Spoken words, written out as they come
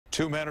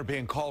Two men are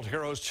being called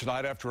heroes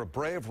tonight after a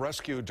brave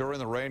rescue during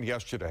the rain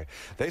yesterday.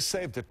 They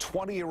saved a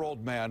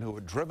 20-year-old man who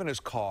had driven his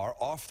car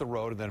off the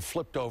road and then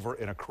flipped over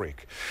in a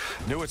creek.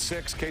 New at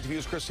 6,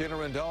 KTVU's Christina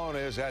Rendon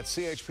is at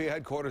CHP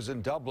headquarters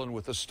in Dublin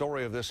with the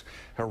story of this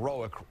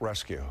heroic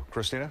rescue.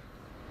 Christina?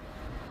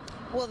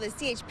 Well, the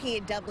CHP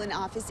in Dublin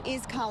office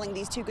is calling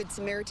these two Good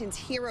Samaritans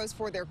heroes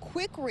for their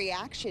quick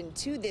reaction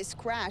to this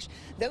crash.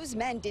 Those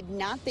men did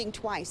not think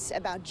twice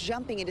about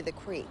jumping into the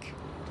creek.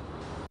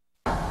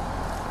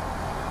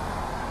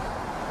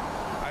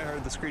 I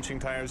heard the screeching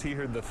tires. He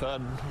heard the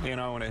thud, you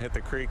know, when it hit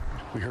the creek.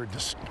 We heard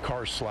this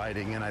car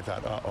sliding, and I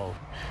thought, uh-oh.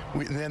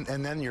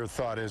 And then your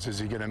thought is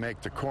he going to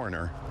make the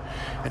corner?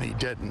 And he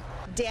didn't.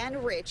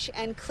 Dan, Rich,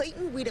 and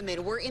Clayton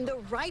Wiedemann were in the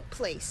right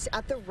place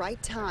at the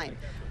right time.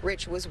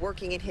 Rich was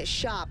working in his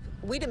shop.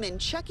 Wiedemann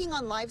checking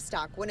on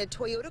livestock when a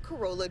Toyota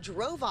Corolla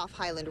drove off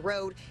Highland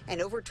Road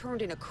and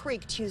overturned in a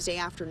creek Tuesday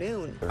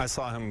afternoon. I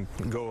saw him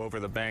go over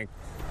the bank.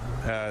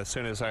 As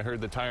soon as I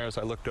heard the tires,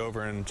 I looked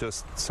over and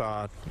just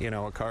saw, you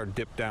know, a car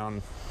dip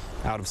down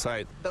out of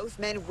sight. Both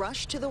men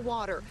rushed to the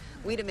water.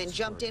 Wiedemann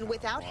jumped in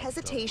without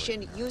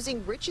hesitation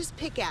using Rich's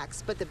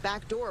pickaxe, but the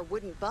back door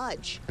wouldn't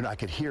budge. And I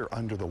could hear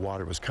under the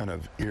water. It was kind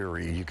of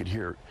eerie. You could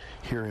hear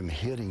him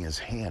hitting his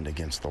hand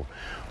against the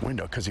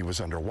window because he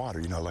was underwater,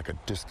 you know, like a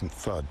distant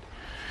thud.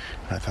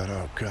 And I thought,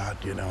 oh God,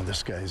 you know,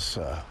 this guy's.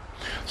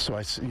 So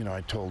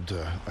I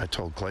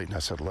told Clayton, I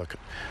said, look,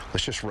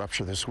 let's just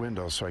rupture this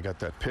window. So I got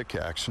that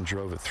pickaxe and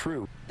drove it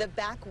through. The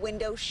back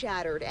window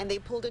shattered, and they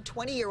pulled a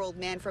 20-year-old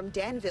man from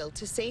Danville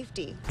to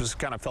safety. Just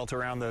kind of felt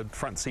around the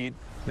front seat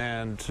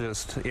and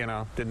just, you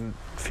know, didn't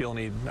feel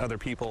any other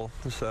people.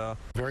 So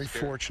very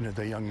fortunate.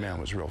 The young man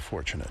was real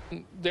fortunate.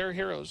 They're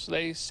heroes.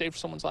 They saved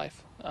someone's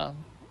life.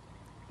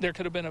 There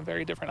could have been a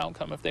very different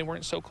outcome if they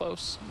weren't so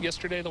close.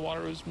 Yesterday, the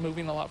water was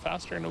moving a lot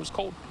faster, and it was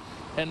cold.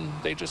 And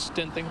they just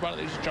didn't think about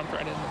it. They just jumped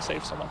right in and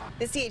saved someone.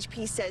 The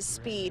CHP says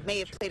speed may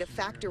have played a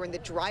factor in the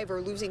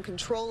driver losing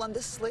control on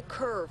the slick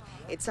curve.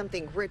 It's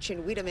something Rich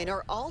and Wiedemann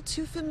are all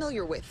too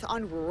familiar with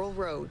on rural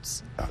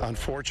roads.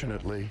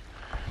 Unfortunately,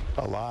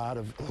 a lot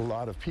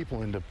of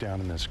people end up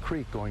down in this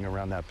creek going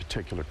around that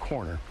particular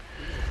corner,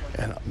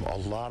 and a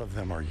lot of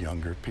them are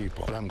younger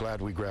people. But I'm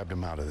glad we grabbed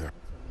them out of there.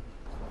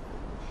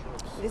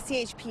 The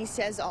CHP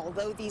says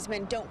although these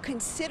men don't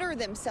consider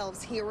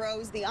themselves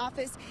heroes, the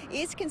office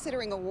is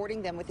considering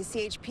awarding them with the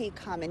CHP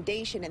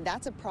commendation, and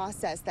that's a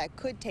process that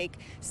could take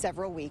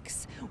several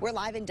weeks. We're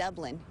live in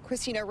Dublin.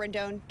 Christina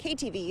Rendon,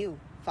 KTVU,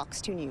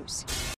 Fox 2 News.